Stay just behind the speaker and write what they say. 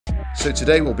So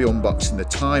today we'll be unboxing the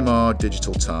Timer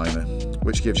digital timer,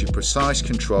 which gives you precise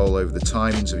control over the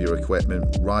timings of your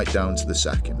equipment right down to the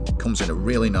second. It comes in a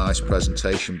really nice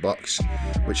presentation box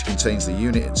which contains the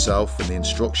unit itself and the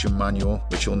instruction manual,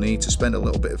 which you'll need to spend a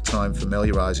little bit of time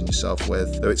familiarising yourself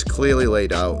with, though it's clearly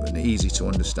laid out and easy to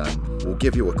understand. We'll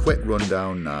give you a quick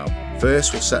rundown now.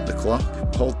 First, we'll set the clock.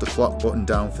 Hold the clock button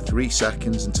down for 3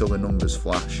 seconds until the numbers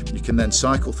flash. You can then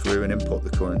cycle through and input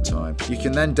the current time. You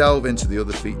can then delve into the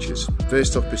other features.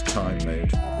 First up is time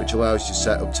mode, which allows you to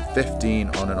set up to 15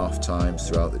 on and off times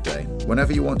throughout the day.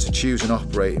 Whenever you want to choose an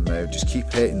operating mode, just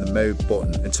keep hitting the mode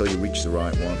button until you reach the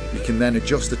right one. You can then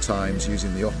adjust the times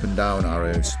using the up and down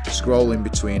arrows, scrolling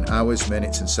between hours,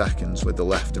 minutes and seconds with the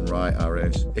left and right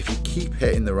arrows. If you keep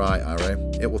hitting the right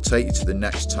arrow, it will take you to the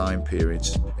next time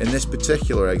periods. In this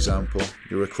particular example,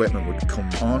 your equipment would come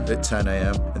on at 10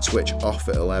 AM and switch off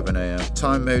at 11 AM.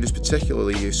 Time mode is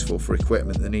particularly useful for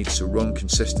equipment that needs to run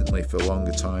consistently for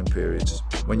longer time periods.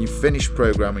 When you've finished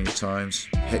programming your times,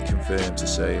 hit confirm to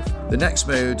save. The next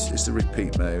mode is the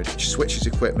repeat mode, which switches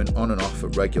equipment on and off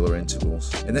at regular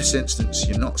intervals. In this instance,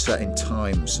 you're not setting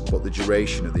times, but the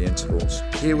duration of the intervals.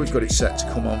 Here we've got it set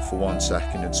to come on for 1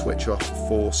 second and switch off for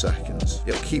 4 seconds.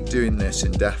 It'll keep doing this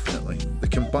indefinitely. The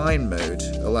combined mode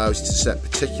allows you to set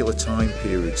particular time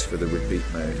periods for the repeat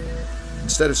mode.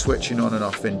 Instead of switching on and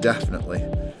off indefinitely,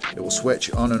 it will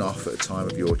switch on and off at a time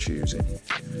of your choosing.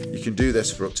 You can do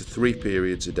this for up to 3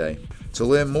 periods a day. To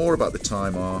learn more about the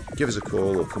Timer, give us a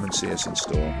call or come and see us in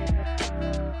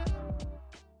store.